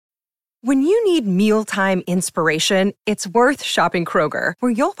When you need mealtime inspiration, it's worth shopping Kroger,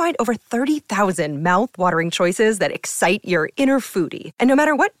 where you'll find over 30,000 mouth-watering choices that excite your inner foodie. And no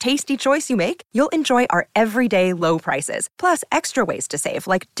matter what tasty choice you make, you'll enjoy our everyday low prices, plus extra ways to save,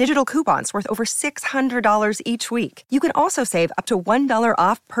 like digital coupons worth over $600 each week. You can also save up to $1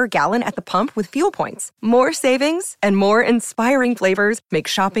 off per gallon at the pump with fuel points. More savings and more inspiring flavors make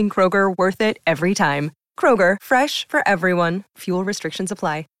shopping Kroger worth it every time. Kroger, fresh for everyone. Fuel restrictions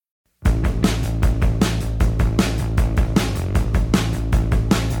apply.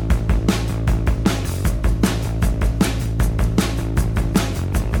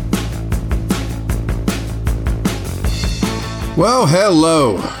 Well,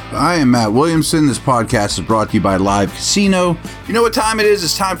 hello. I am Matt Williamson. This podcast is brought to you by Live Casino. You know what time it is?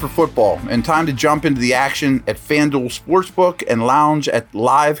 It's time for football and time to jump into the action at FanDuel Sportsbook and lounge at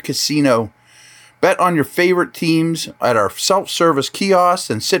Live Casino. Bet on your favorite teams at our self-service kiosks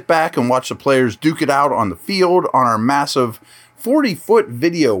and sit back and watch the players duke it out on the field on our massive 40-foot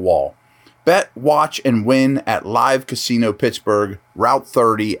video wall. Bet, watch, and win at Live Casino Pittsburgh, Route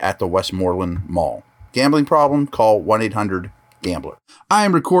 30 at the Westmoreland Mall. Gambling problem? Call 1-800-GAMBLER. I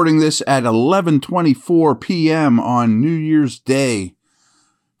am recording this at 11:24 p.m. on New Year's Day,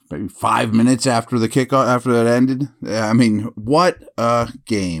 maybe 5 minutes after the kickoff, after that ended. I mean, what a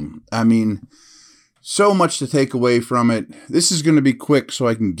game. I mean, so much to take away from it. This is going to be quick so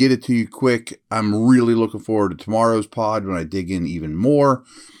I can get it to you quick. I'm really looking forward to tomorrow's pod when I dig in even more.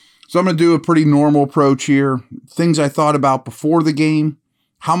 So I'm going to do a pretty normal approach here. Things I thought about before the game.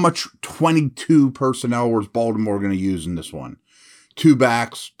 How much 22 personnel was Baltimore going to use in this one? 2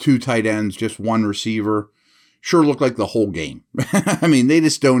 backs, 2 tight ends, just 1 receiver. Sure looked like the whole game. I mean, they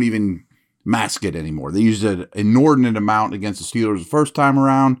just don't even mask it anymore. They used an inordinate amount against the Steelers the first time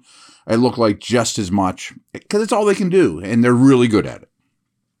around. It looked like just as much because it's all they can do, and they're really good at it.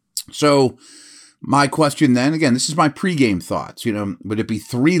 So my question then, again, this is my pregame thoughts. You know, would it be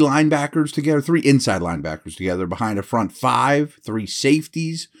 3 linebackers together, 3 inside linebackers together behind a front 5, 3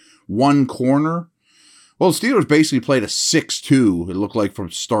 safeties, 1 corner? Well, the Steelers basically played a 6-2, it looked like,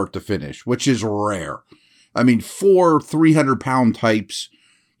 from start to finish, which is rare. I mean, 4 300-pound types,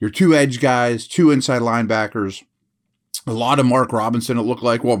 your 2 edge guys, 2 inside linebackers, a lot of Mark Robinson, it looked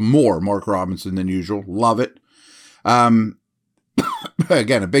like. Well, more Mark Robinson than usual. Love it.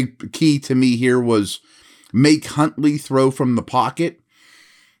 Again, a big key to me here was make Huntley throw from the pocket.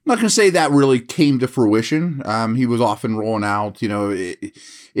 I'm not going to say that really came to fruition. He was often rolling out. You know,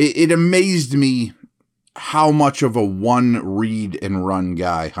 it amazed me how much of a one read and run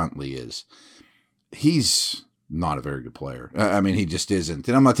guy Huntley is. He's not a very good player. I mean, he just isn't.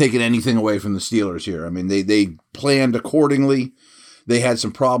 And I'm not taking anything away from the Steelers here. I mean, they planned accordingly. They had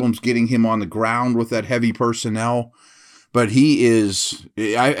some problems getting him on the ground with that heavy personnel. But he is,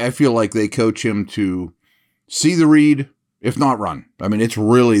 I feel like they coach him to see the read, if not run. I mean, it's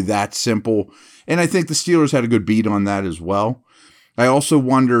really that simple. And I think the Steelers had a good beat on that as well. I also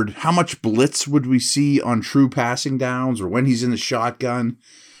wondered how much blitz would we see on true passing downs or when he's in the shotgun.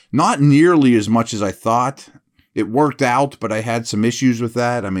 Not nearly as much as I thought. It worked out, but I had some issues with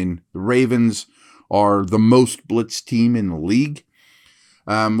that. I mean, the Ravens are the most blitz team in the league.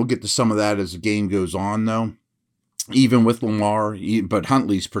 We'll get to some of that as the game goes on, though. Even with Lamar, but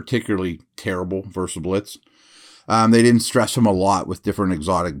Huntley's particularly terrible versus blitz. They didn't stress him a lot with different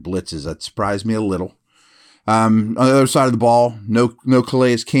exotic blitzes. That surprised me a little. On the other side of the ball, no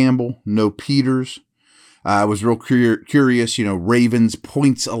Calais Campbell, no Peters. I was real curious, you know, Ravens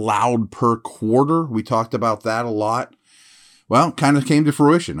points allowed per quarter. We talked about that a lot. Well, kind of came to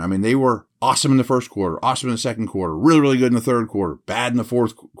fruition. I mean, they were awesome in the first quarter, awesome in the second quarter, really, really good in the third quarter, bad in the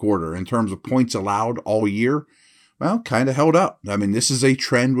fourth quarter in terms of points allowed all year. Well, kind of held up. I mean, this is a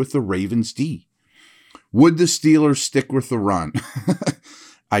trend with the Ravens D. Would the Steelers stick with the run?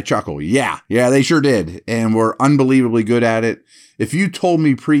 I chuckle. Yeah, they sure did. And were unbelievably good at it. If you told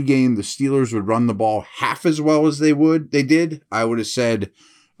me pregame the Steelers would run the ball half as well as they did, I would have said,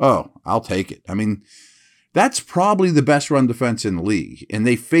 oh, I'll take it. I mean, that's probably the best run defense in the league. And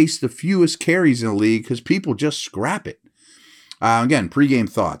they face the fewest carries in the league because people just scrap it. Again, pregame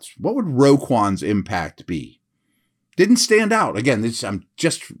thoughts. What would Roquan's impact be? Didn't stand out. Again, I'm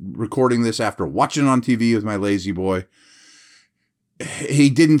just recording this after watching it on TV with my lazy boy. He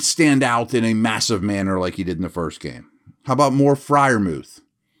didn't stand out in a massive manner like he did in the first game. How about more Freiermuth?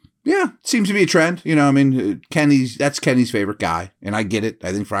 Yeah, seems to be a trend. You know, I mean, that's Kenny's favorite guy, and I get it.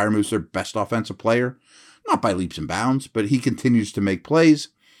 I think Freiermuth's their best offensive player. Not by leaps and bounds, but he continues to make plays.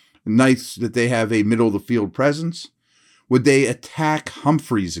 Nice that they have a middle-of-the-field presence. Would they attack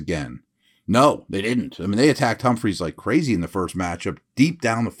Humphreys again? No, they didn't. I mean, they attacked Humphreys like crazy in the first matchup, deep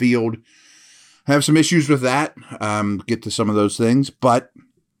down the field. I have some issues with that. Get to some of those things, but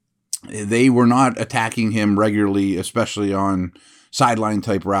they were not attacking him regularly, especially on sideline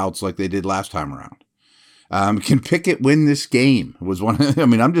type routes like they did last time around. Can Pickett win this game? Was one. I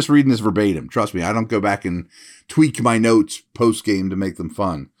mean, I'm just reading this verbatim. Trust me, I don't go back and tweak my notes post game to make them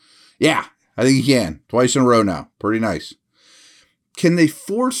fun. Yeah, I think he can. Twice in a row now. Pretty nice. Can they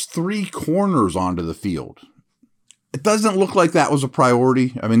force 3 corners onto the field? It doesn't look like that was a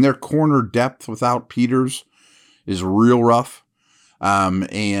priority. I mean, their corner depth without Peters is real rough.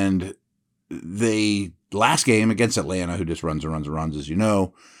 And they, last game against Atlanta, who just runs and runs and runs, as you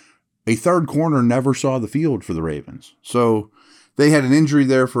know, a third corner never saw the field for the Ravens. So they had an injury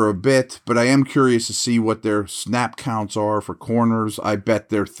there for a bit, but I am curious to see what their snap counts are for corners. I bet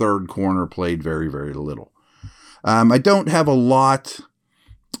their third corner played very, very little. I don't have a lot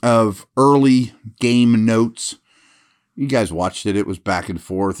of early game notes. You guys watched it. It was back and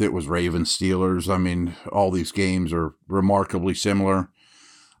forth. It was Ravens Steelers. I mean, all these games are remarkably similar.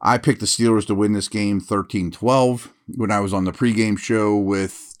 I picked the Steelers to win this game 13-12. When I was on the pregame show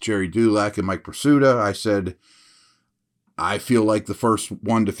with Jerry Dulac and Mike Pursuta, I said, I feel like the first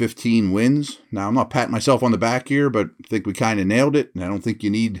 1-15 wins. Now, I'm not patting myself on the back here, but I think we kind of nailed it. And I don't think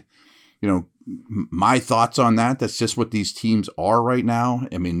you need, my thoughts on that. That's just what these teams are right now.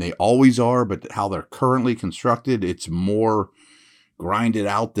 I mean, they always are, but how they're currently constructed, it's more grinded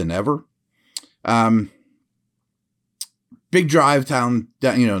out than ever. Big drive down,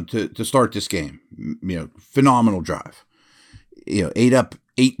 to start this game. Phenomenal drive.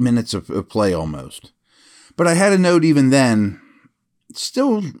 8 minutes of play almost. But I had a note even then,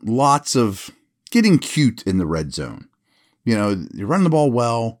 still lots of getting cute in the red zone. You run the ball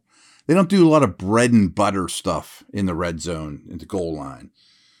well. They don't do a lot of bread and butter stuff in the red zone at the goal line.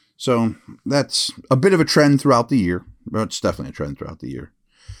 So that's a bit of a trend throughout the year. Well, it's definitely a trend throughout the year.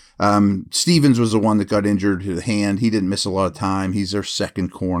 Stevens was the one that got injured to the hand. He didn't miss a lot of time. He's their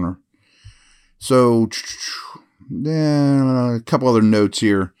second corner. So a couple other notes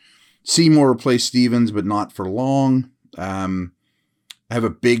here. Seymour replaced Stevens, but not for long. I have a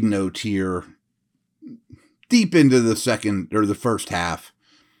big note here. Deep into the first half,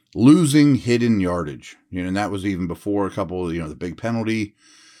 losing hidden yardage. And that was even before a couple of, the big penalty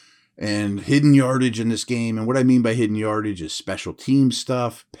and hidden yardage in this game. And what I mean by hidden yardage is special team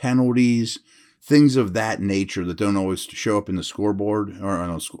stuff, penalties, things of that nature that don't always show up in the scoreboard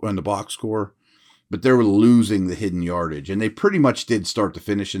or on the box score. But they were losing the hidden yardage. And they pretty much did start to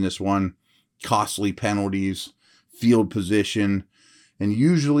finish in this one. Costly penalties, field position. And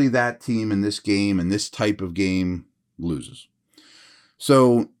usually that team in this game, in this type of game, loses.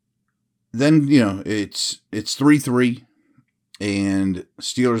 So then, it's 3-3. And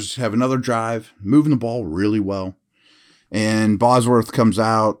Steelers have another drive, moving the ball really well. And Bosworth comes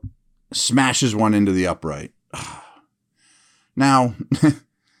out, smashes one into the upright. Now,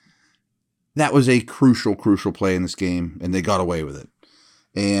 that was a crucial play in this game, and they got away with it.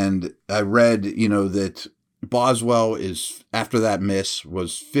 And I read, that Boswell is, after that miss,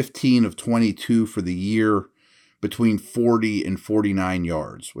 was 15 of 22 for the year between 40 and 49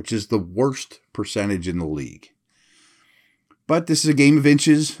 yards, which is the worst percentage in the league. But this is a game of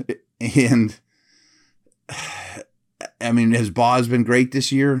inches, and I mean, has Bos been great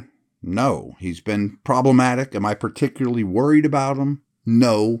this year? No. He's been problematic. Am I particularly worried about him?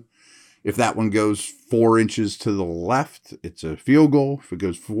 No. If that one goes 4 inches to the left, it's a field goal. If it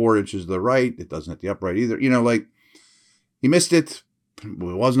goes 4 inches to the right, it doesn't hit the upright either. He missed it. It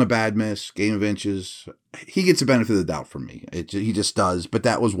wasn't a bad miss. Game of inches. He gets the benefit of the doubt from me. He just does. But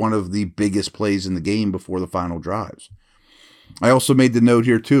that was one of the biggest plays in the game before the final drives. I also made the note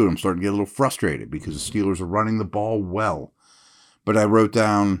here, too. I'm starting to get a little frustrated because the Steelers are running the ball well. But I wrote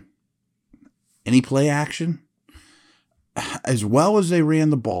down, any play action? As well as they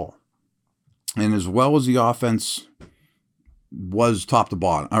ran the ball, and as well as the offense was top to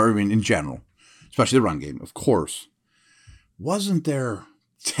bottom, in general, especially the run game, of course, wasn't there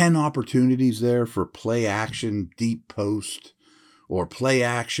 10 opportunities there for play action, deep post, or play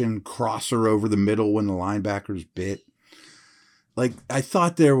action, crosser over the middle when the linebackers bit? I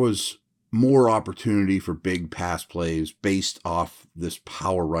thought there was more opportunity for big pass plays based off this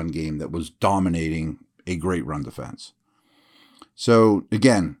power run game that was dominating a great run defense. So,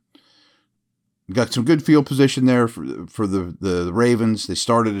 again, got some good field position there for the Ravens. They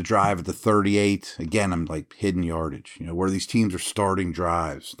started a drive at the 38. Again, I'm like hidden yardage. Where these teams are starting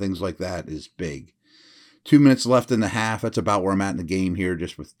drives, things like that is big. 2 minutes left in the half. That's about where I'm at in the game here,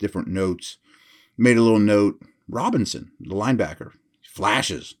 just with different notes. Made a little note. Robinson, the linebacker,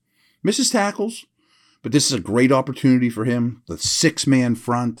 flashes. Misses tackles, but this is a great opportunity for him. The 6-man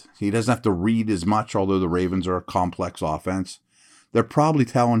front, he doesn't have to read as much, although the Ravens are a complex offense. They're probably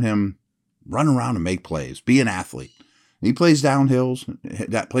telling him, run around and make plays, be an athlete. He plays downhill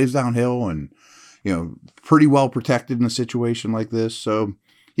and, pretty well protected in a situation like this. So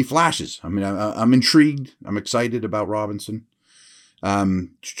he flashes. I mean, I'm intrigued. I'm excited about Robinson.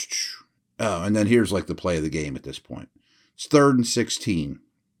 And then here's like the play of the game at this point. It's 3rd and 16.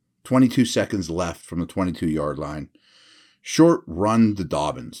 22 seconds left from the 22-yard line. Short run to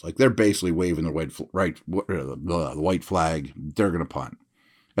Dobbins. Like, they're basically waving the white flag. They're going to punt.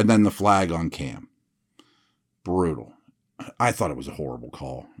 And then the flag on Cam. Brutal. I thought it was a horrible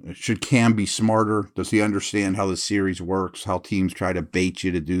call. Should Cam be smarter? Does he understand how the series works? How teams try to bait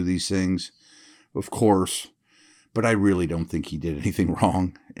you to do these things? Of course. But I really don't think he did anything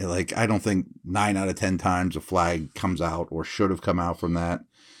wrong. Like, I don't think 9 out of 10 times a flag comes out or should have come out from that.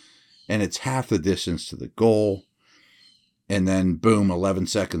 And it's half the distance to the goal. And then, boom, 11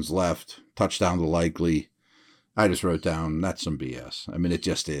 seconds left. Touchdown to Likely. I just wrote down, that's some BS. I mean, it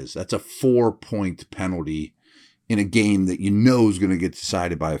just is. That's a 4-point penalty in a game that you know is going to get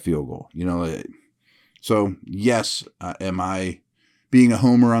decided by a field goal. So, yes, am I being a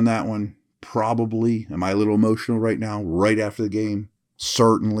homer on that one? Probably. Am I a little emotional right now, right after the game?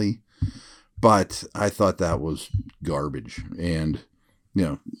 Certainly. But I thought that was garbage and,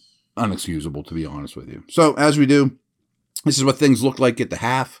 unexcusable, to be honest with you. So, as we do, this is what things look like at the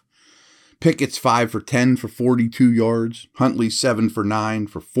half. Pickett's 5 for 10 for 42 yards. Huntley 7 for 9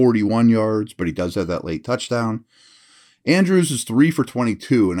 for 41 yards, but he does have that late touchdown. Andrews is 3 for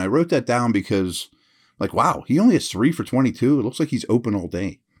 22, and I wrote that down because, wow, he only has 3 for 22. It looks like he's open all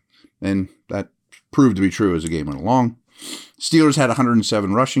day. And that proved to be true as the game went along. Steelers had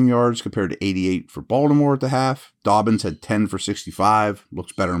 107 rushing yards compared to 88 for Baltimore at the half. Dobbins had 10 for 65.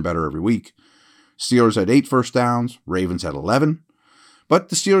 Looks better and better every week. Steelers had 8 first downs. Ravens had 11. But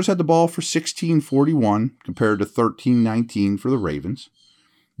the Steelers had the ball for 16:41 compared to 13:19 for the Ravens.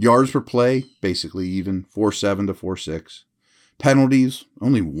 Yards per play, basically even, 4.7 to 4.6. Penalties,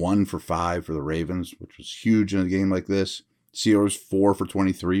 only 1 for 5 for the Ravens, which was huge in a game like this. Steelers 4 for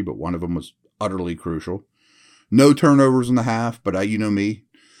 23, but one of them was utterly crucial. No turnovers in the half, but you know me,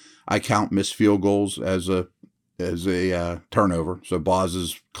 I count missed field goals as a turnover. So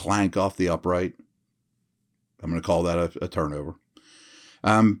Boz's clank off the upright, I'm going to call that a turnover.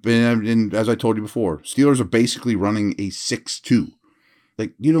 And as I told you before, Steelers are basically running a 6-2.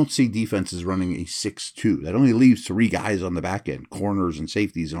 Like, you don't see defenses running a 6-2. That only leaves 3 guys on the back end, corners and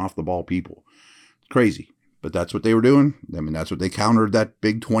safeties and off-the-ball people. It's crazy. But that's what they were doing. I mean, that's what they countered that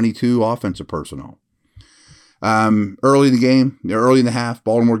big 22 offensive personnel. Early in the game, early in the half,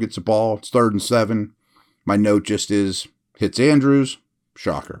 Baltimore gets the ball. It's 3rd and 7. My note just is, hits Andrews.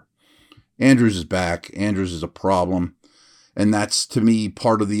 Shocker. Andrews is back. Andrews is a problem. And that's, to me,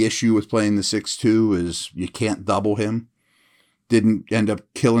 part of the issue with playing the 6-2 is you can't double him. Didn't end up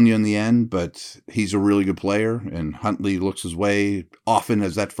killing you in the end, but he's a really good player. And Huntley looks his way often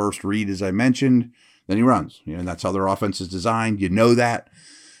as that first read, as I mentioned. Then he runs. And that's how their offense is designed. You know that.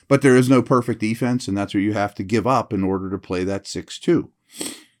 But there is no perfect defense, and that's what you have to give up in order to play that 6-2.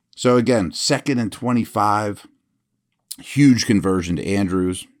 So again, 2nd and 25. Huge conversion to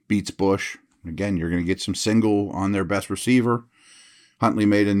Andrews. Beats Bush. Again, you're going to get some single on their best receiver. Huntley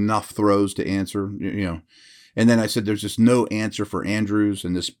made enough throws to answer, And then I said there's just no answer for Andrews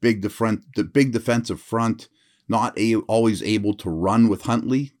and this big defensive front, not always able to run with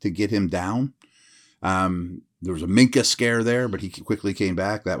Huntley to get him down. There was a Minka scare there, but he quickly came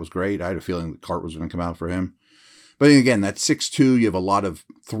back. That was great. I had a feeling the cart was going to come out for him. But again, that 6'2", you have a lot of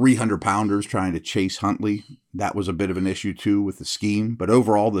 300-pounders trying to chase Huntley. That was a bit of an issue, too, with the scheme. But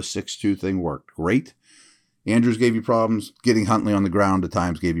overall, the 6'2" thing worked great. Andrews gave you problems. Getting Huntley on the ground at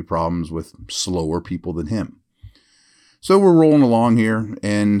times gave you problems with slower people than him. So we're rolling along here,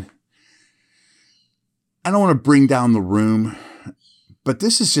 and I don't want to bring down the room, but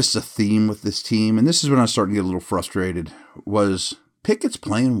this is just a theme with this team, and this is when I was starting to get a little frustrated, was Pickett's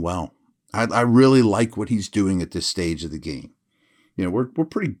playing well. I really like what he's doing at this stage of the game. We're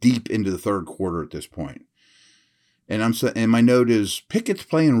pretty deep into the 3rd quarter at this point. And my note is Pickett's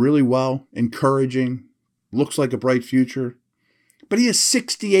playing really well, encouraging, looks like a bright future, but he has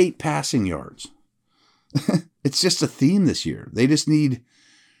 68 passing yards. It's just a theme this year. They just need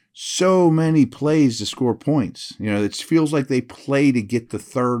so many plays to score points. It feels like they play to get to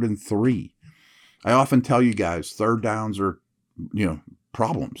 3rd and 3. I often tell you guys, 3rd downs are,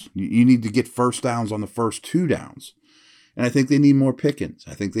 problems. You need to get first downs on the first 2 downs. And I think they need more Pickens.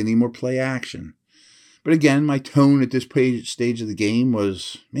 I think they need more play action. But again, my tone at this stage of the game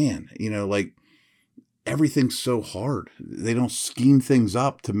was, man, like everything's so hard. They don't scheme things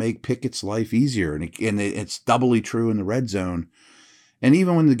up to make Pickett's life easier. And it's doubly true in the red zone. And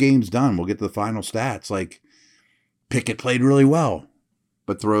even when the game's done, we'll get to the final stats. Like Pickett played really well,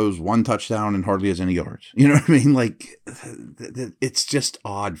 but throws one touchdown and hardly has any yards. You know what I mean? Like it's just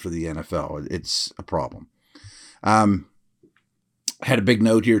odd for the NFL. It's a problem. Had a big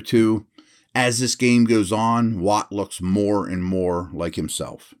note here too. As this game goes on, Watt looks more and more like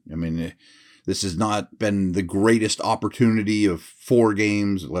himself. I mean, this has not been the greatest opportunity of 4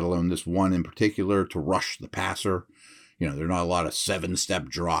 games, let alone this one in particular, to rush the passer. There are not a lot of 7-step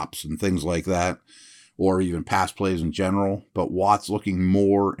drops and things like that, or even pass plays in general. But Watt's looking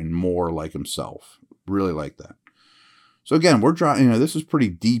more and more like himself. Really like that. So again, we're trying. This is pretty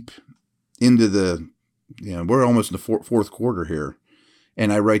deep into the. We're almost in the fourth quarter here,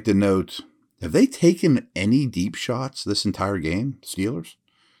 and I write the note. Have they taken any deep shots this entire game, Steelers?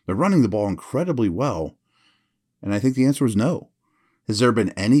 They're running the ball incredibly well, and I think the answer is no. Has there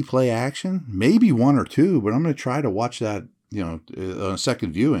been any play action? Maybe 1 or 2, but I'm going to try to watch that, on a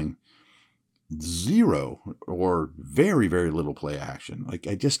second viewing. 0 or very, very little play action. Like,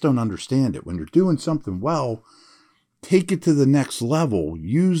 I just don't understand it. When you're doing something well, take it to the next level.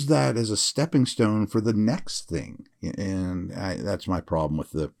 Use that as a stepping stone for the next thing. And that's my problem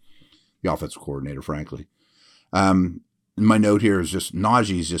with the offensive coordinator, frankly. My note here is just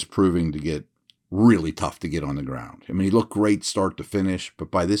Najee's just proving to get really tough to get on the ground. I mean, he looked great start to finish,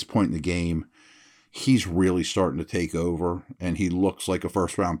 but by this point in the game, he's really starting to take over, and he looks like a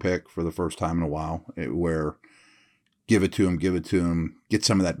first-round pick for the first time in a while, where give it to him, get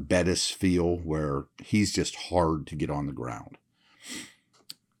some of that Bettis feel where he's just hard to get on the ground.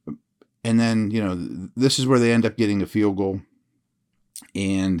 And then, this is where they end up getting a field goal,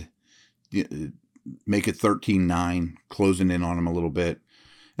 and make it 13-9, closing in on him a little bit.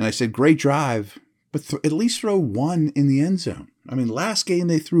 And I said, great drive, but at least throw 1 in the end zone. I mean, last game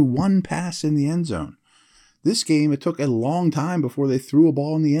they threw 1 pass in the end zone. This game, it took a long time before they threw a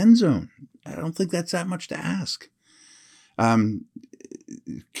ball in the end zone. I don't think that's that much to ask.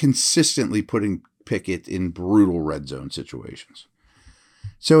 Consistently putting Pickett in brutal red zone situations.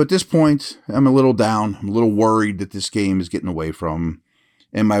 So at this point, I'm a little down. I'm a little worried that this game is getting away from him.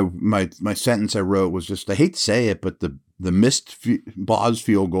 And my sentence I wrote was just, I hate to say it, but the missed Boz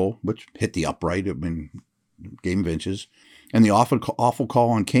field goal, which hit the upright, game of inches, and the awful call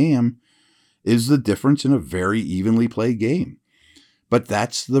on Cam is the difference in a very evenly played game. But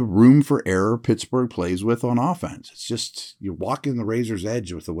that's the room for error Pittsburgh plays with on offense. It's just, you're walking the razor's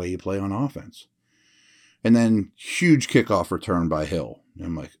edge with the way you play on offense. And then huge kickoff return by Hill. And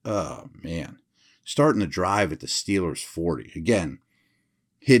I'm like, oh, man. Starting the drive at the Steelers' 40. Again,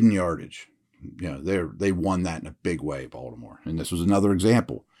 hidden yardage. They won that in a big way, Baltimore. And this was another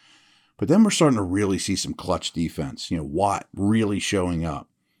example. But then we're starting to really see some clutch defense. Watt really showing up.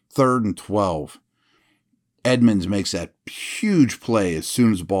 3rd and 12. Edmonds makes that huge play as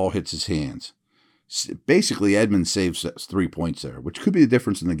soon as the ball hits his hands. Basically, Edmonds saves 3 points there, which could be the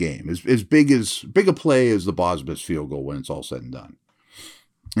difference in the game. As big a play as the Bosbis field goal when it's all said and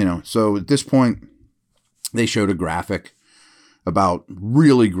done. So at this point, they showed a graphic about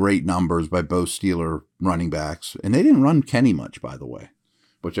really great numbers by both Steeler running backs. And they didn't run Kenny much, by the way,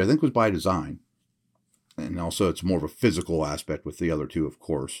 which I think was by design. And also it's more of a physical aspect with the other two, of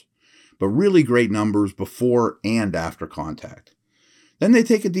course. But really great numbers before and after contact. Then they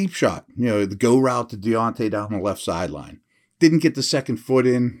take a deep shot. The go route to Deontay down the left sideline. Didn't get the second foot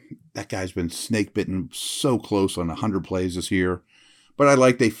in. That guy's been snake bitten so close on 100 plays this year. But I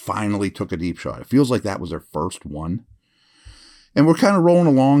like they finally took a deep shot. It feels like that was their first one. And we're kind of rolling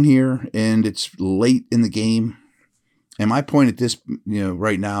along here, and it's late in the game. And my point at this,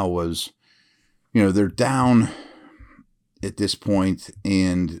 right now was, they're down at this point,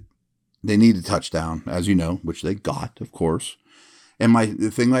 and they need a touchdown, as you know, which they got, of course. And the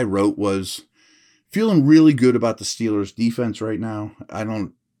thing I wrote was feeling really good about the Steelers' defense right now. I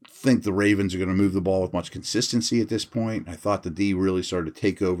don't think the Ravens are going to move the ball with much consistency at this point. I thought the D really started to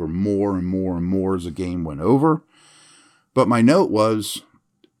take over more and more and more as the game went over. But my note was,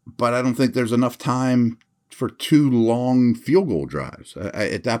 but I don't think there's enough time for 2 long field goal drives.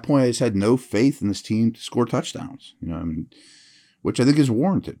 At that point, I just had no faith in this team to score touchdowns, which I think is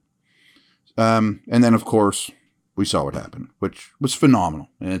warranted. And then, of course, we saw what happened, which was phenomenal.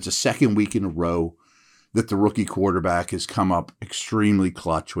 And it's a second week in a row that the rookie quarterback has come up extremely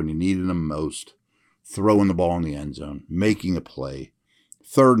clutch when you needed him most, throwing the ball in the end zone, making a play.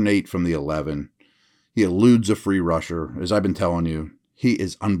 3rd and 8 from the 11. He eludes a free rusher. As I've been telling you, He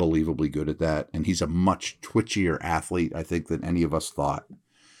is unbelievably good at that, and he's a much twitchier athlete, I think, than any of us thought.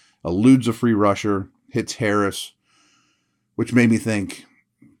 Eludes a free rusher, hits Harris, which made me think,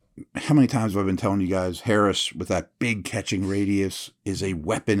 how many times have I been telling you guys, Harris, with that big catching radius, is a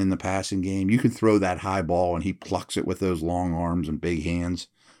weapon in the passing game. You can throw that high ball, and he plucks it with those long arms and big hands.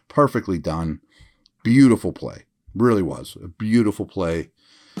 Perfectly done. Beautiful play. Really was. A beautiful play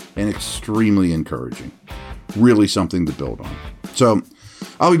and extremely encouraging. Really something to build on. So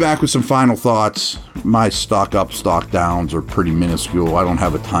I'll be back with some final thoughts. My stock up, stock downs are pretty minuscule. I don't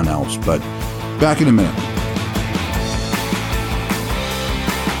have a ton else, but back in a minute.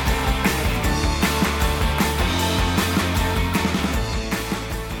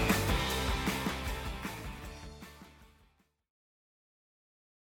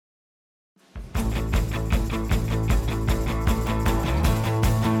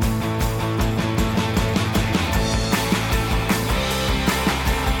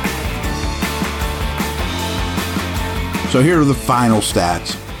 So here are the final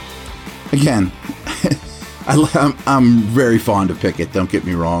stats. Again, I'm very fond of Pickett, don't get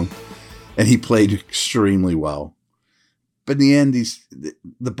me wrong. And he played extremely well. But in the end,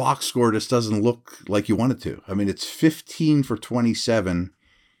 the box score just doesn't look like you want it to. I mean, it's 15 for 27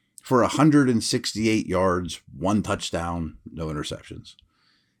 for 168 yards, 1 touchdown, no interceptions.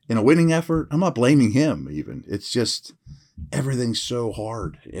 In a winning effort, I'm not blaming him even. It's just everything's so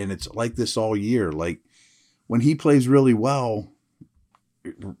hard. And it's like this all year. Like, when he plays really well,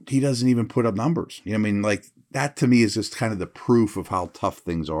 he doesn't even put up numbers. You know what I mean? Like, that to me is just kind of the proof of how tough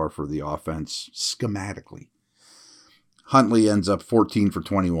things are for the offense schematically. Huntley ends up 14 for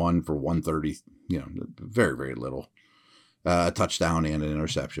 21 for 130, very, very little. A touchdown and an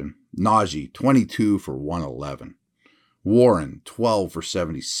interception. Najee, 22 for 111. Warren, 12 for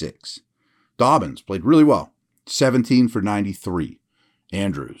 76. Dobbins played really well, 17 for 93.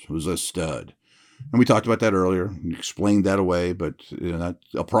 Andrews was a stud. And we talked about that earlier. We explained that away, but that's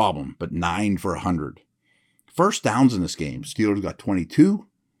a problem. But 9 for 100. First downs in this game. Steelers got 22.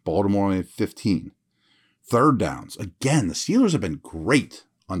 Baltimore only had 15. Third downs. Again, the Steelers have been great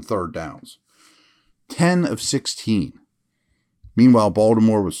on third downs. 10 of 16. Meanwhile,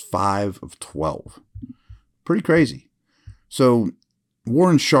 Baltimore was 5 of 12. Pretty crazy. So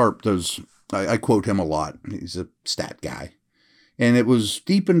Warren Sharp does, I quote him a lot. He's a stat guy. And it was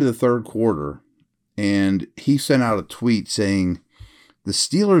deep into the third quarter. And he sent out a tweet saying, the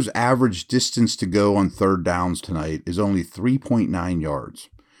Steelers' average distance to go on third downs tonight is only 3.9 yards.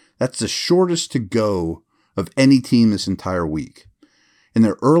 That's the shortest to go of any team this entire week. And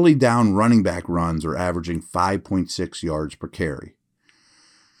their early down running back runs are averaging 5.6 yards per carry.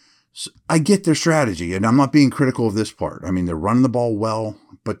 So I get their strategy, and I'm not being critical of this part. I mean, they're running the ball well,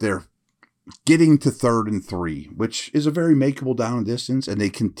 but they're getting to 3rd and 3, which is a very makeable down distance, and they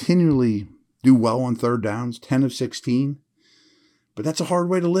continually do well on third downs, 10 of 16. But that's a hard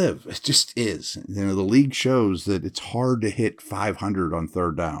way to live. It just is. The league shows that it's hard to hit 500 on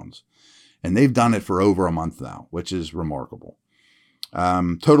third downs. And they've done it for over a month now, which is remarkable.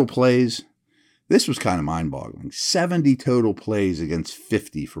 Total plays. This was kind of mind-boggling. 70 total plays against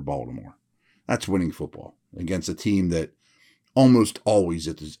 50 for Baltimore. That's winning football against a team that almost always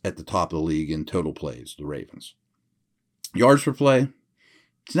at the top of the league in total plays, the Ravens. Yards per play.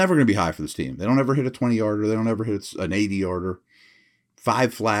 It's never going to be high for this team. They don't ever hit a 20-yarder. They don't ever hit an 80-yarder.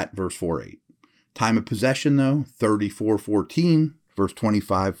 5 flat versus 4.8. Time of possession, though, 34-14 versus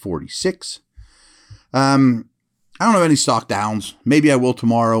 25-46. I don't have any stock downs. Maybe I will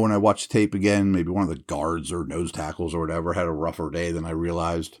tomorrow when I watch the tape again. Maybe one of the guards or nose tackles or whatever had a rougher day than I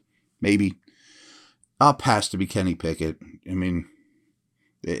realized. Maybe. I'll pass to be Kenny Pickett. I mean,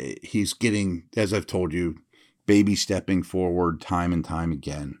 he's getting, as I've told you, baby stepping forward time and time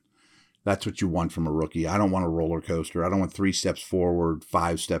again. That's what you want from a rookie. I don't want a roller coaster. I don't want 3 steps forward,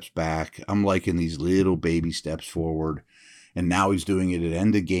 5 steps back. I'm liking these little baby steps forward. And now he's doing it at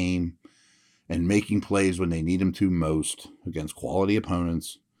end of game and making plays when they need him to most against quality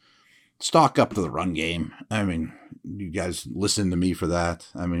opponents. Stock up to the run game. I mean, you guys listen to me for that.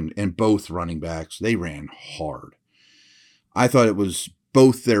 I mean, and both running backs, they ran hard. I thought it was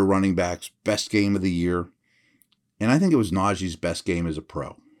both their running backs' best game of the year. And I think it was Najee's best game as a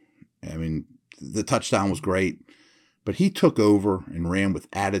pro. I mean, the touchdown was great, but he took over and ran with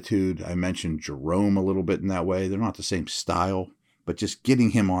attitude. I mentioned Jerome a little bit in that way. They're not the same style, but just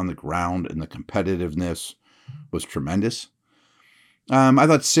getting him on the ground and the competitiveness was tremendous. I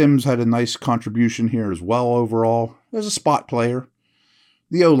thought Sims had a nice contribution here as well overall as a spot player.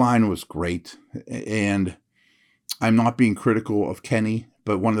 The O-line was great, and I'm not being critical of Kenny,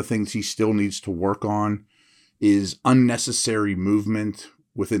 but one of the things he still needs to work on is unnecessary movement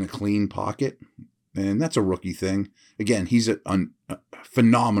within a clean pocket. And that's a rookie thing. Again, he's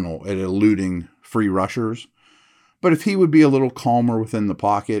phenomenal at eluding free rushers. But if he would be a little calmer within the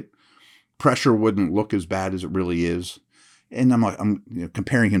pocket, pressure wouldn't look as bad as it really is. And I'm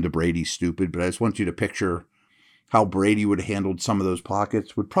comparing him to Brady's stupid, but I just want you to picture how Brady would have handled some of those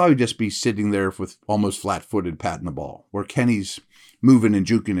pockets. Would probably just be sitting there with almost flat-footed patting the ball, where Kenny's moving and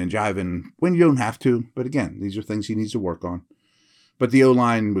juking and jiving when you don't have to. But again, these are things he needs to work on. But the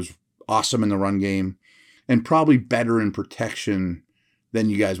O-line was awesome in the run game and probably better in protection than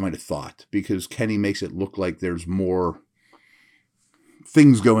you guys might have thought, because Kenny makes it look like there's more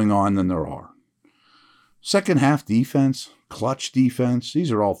things going on than there are. Second half defense, clutch defense,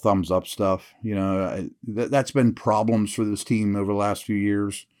 these are all thumbs up stuff. That's been problems for this team over the last few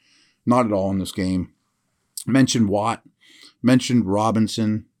years. Not at all in this game. Mentioned Watt, mentioned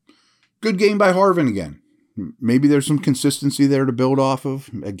Robinson. Good game by Harvin again. Maybe there's some consistency there to build off of.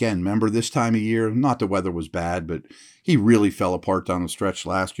 Again, remember this time of year, not the weather was bad, but he really fell apart down the stretch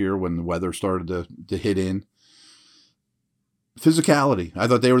last year when the weather started to hit in. Physicality. I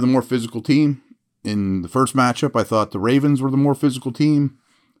thought they were the more physical team. In the first matchup, I thought the Ravens were the more physical team.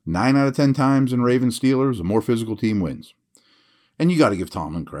 9 out of 10 times in Ravens-Steelers, the more physical team wins. And you got to give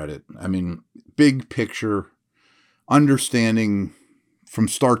Tomlin credit. I mean, big picture, understanding from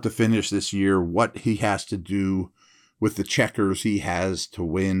start to finish this year what he has to do with the checkers he has to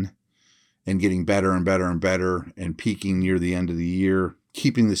win, and getting better and better and better and peaking near the end of the year,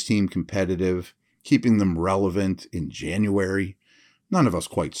 keeping this team competitive, keeping them relevant in January. None of us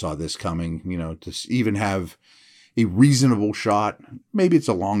quite saw this coming, to even have a reasonable shot. Maybe it's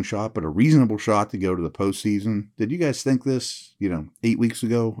a long shot, but a reasonable shot to go to the postseason. Did you guys think this, 8 weeks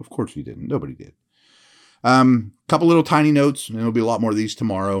ago? Of course we didn't. Nobody did. Couple little tiny notes, and there'll be a lot more of these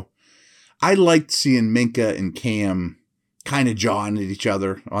tomorrow. I liked seeing Minkah and Cam kind of jawing at each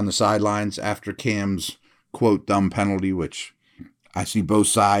other on the sidelines after Cam's, quote, dumb penalty, which I see both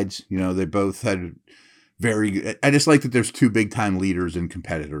sides. They both had I just like that there's two big-time leaders and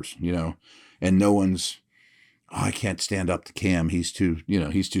competitors, and no one's, I can't stand up to Cam. He's too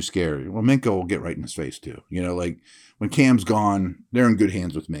scary. Well, Minkah will get right in his face too. Like when Cam's gone, they're in good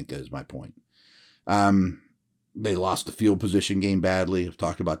hands with Minkah is my point. They lost the field position game badly. I've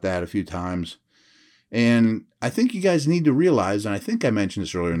talked about that a few times. And I think you guys need to realize, and I think I mentioned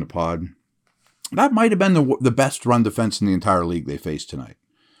this earlier in the pod, that might have been the best run defense in the entire league they faced tonight.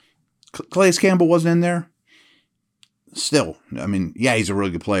 Calais Campbell wasn't in there. Still, I mean, yeah, he's a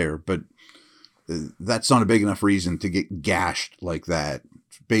really good player, but that's not a big enough reason to get gashed like that,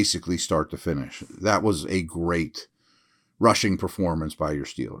 basically start to finish. That was a great rushing performance by your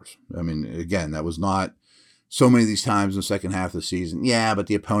Steelers. I mean, again, that was not so many of these times in the second half of the season. Yeah, but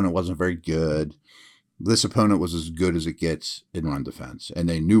the opponent wasn't very good. This opponent was as good as it gets in run defense, and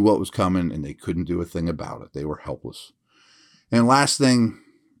they knew what was coming, and they couldn't do a thing about it. They were helpless. And last thing,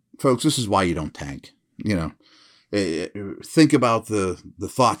 folks, this is why you don't tank. Think about the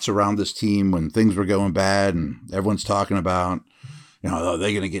thoughts around this team when things were going bad and everyone's talking about, they're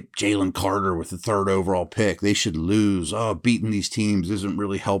going to get Jalen Carter with the 3rd overall pick. They should lose. Oh, beating these teams isn't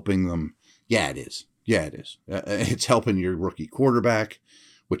really helping them. Yeah, it is. Yeah, it is. It's helping your rookie quarterback,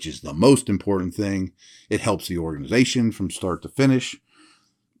 which is the most important thing. It helps the organization from start to finish.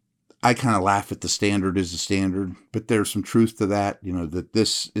 I kind of laugh at the standard is the standard, but there's some truth to that, that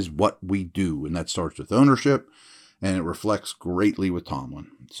this is what we do, and that starts with ownership, and it reflects greatly with Tomlin.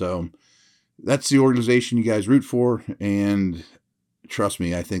 So that's the organization you guys root for, and trust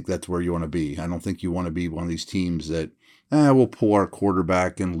me, I think that's where you want to be. I don't think you want to be one of these teams that, we'll pull our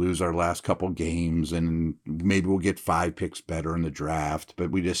quarterback and lose our last couple games, and maybe we'll get 5 picks better in the draft,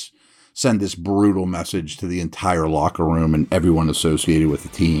 but we just send this brutal message to the entire locker room and everyone associated with the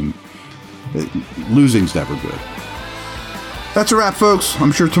team. Losing's never good. That's a wrap, folks.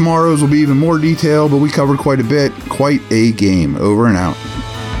 I'm sure tomorrow's will be even more detailed, but we covered quite a bit. Quite a game. Over and out.